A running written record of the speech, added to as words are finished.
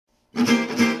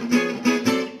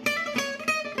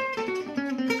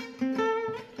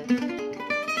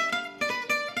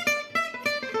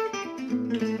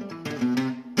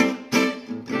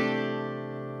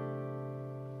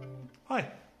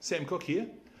Sam Cooke here.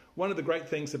 One of the great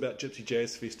things about Gypsy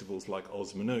Jazz festivals like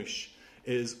OzManouche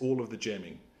is all of the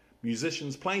jamming.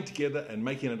 Musicians playing together and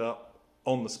making it up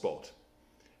on the spot.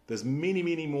 There's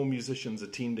many more musicians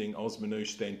attending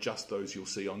OzManouche than just those you'll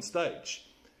see on stage.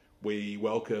 We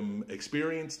welcome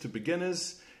experience to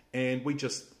beginners and we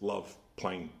just love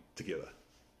playing together.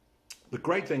 The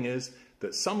great thing is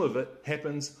that some of it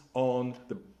happens on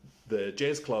the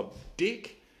Jazz Club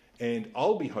deck, and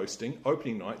I'll be hosting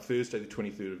opening night Thursday the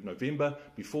 23rd of November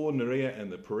before Nerea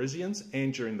and the Parisians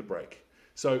and during the break.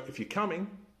 So if you're coming,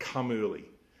 come early.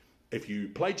 If you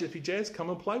play Gypsy Jazz, come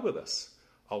and play with us.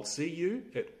 I'll see you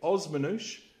at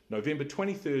OzManouche, November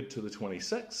 23rd to the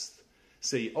 26th.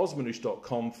 See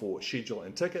ozmanouche.com for schedule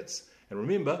and tickets. And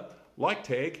remember, like,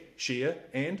 tag, share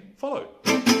and follow.